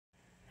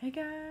Hey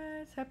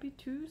guys, happy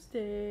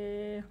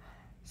Tuesday.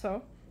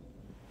 So,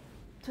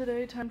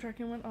 today time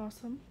tracking went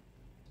awesome,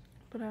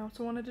 but I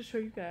also wanted to show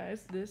you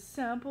guys this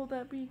sample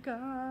that we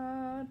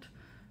got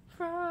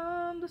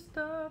from the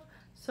stuff.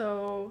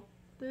 So,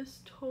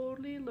 this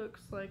totally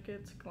looks like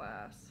it's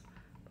glass,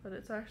 but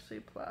it's actually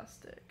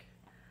plastic.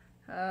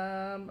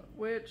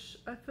 Which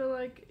I feel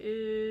like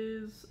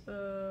is,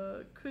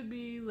 could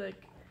be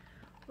like,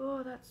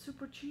 oh, that's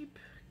super cheap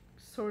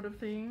sort of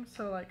thing.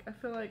 So, like, I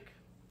feel like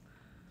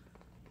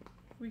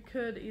we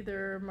could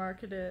either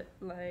market it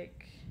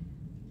like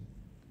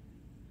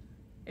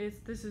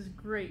this is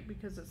great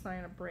because it's not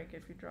gonna break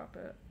if you drop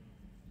it,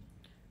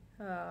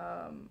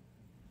 or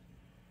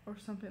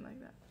something like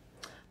that.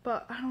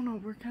 But I don't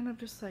know, we're kind of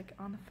just like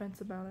on the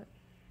fence about it.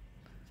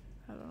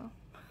 I don't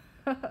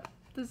know.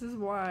 This is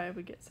why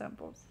we get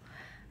samples,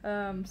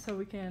 so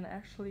we can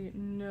actually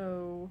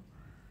know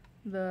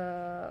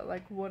the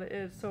like what it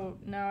is. So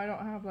now I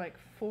don't have like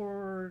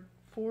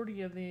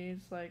 440 of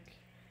these, like,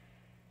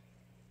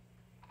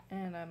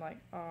 and I'm like,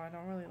 oh, I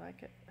don't really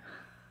like it.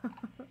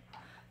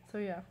 So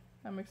yeah,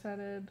 I'm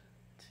excited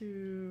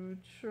to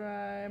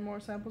try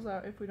more samples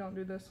out if we don't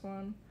do this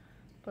one.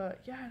 But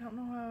yeah, I don't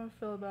know how I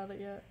feel about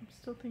it yet. I'm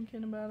still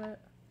thinking about it.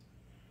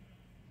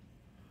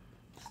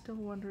 Still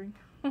wondering.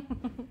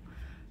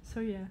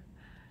 So yeah,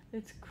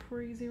 it's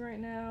crazy right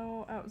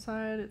now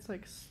outside. It's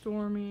like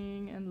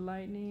storming and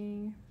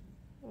lightning.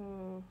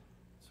 Oh,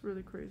 it's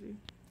really crazy.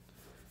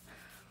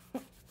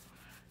 Wish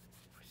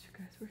you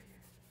guys were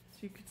here so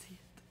you could see it.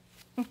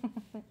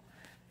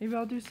 Maybe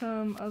I'll do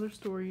some other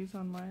stories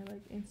on my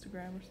like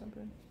Instagram or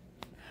something.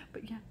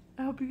 But yeah,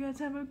 I hope you guys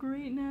have a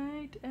great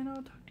night, and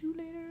I'll talk to you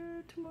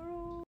later tomorrow.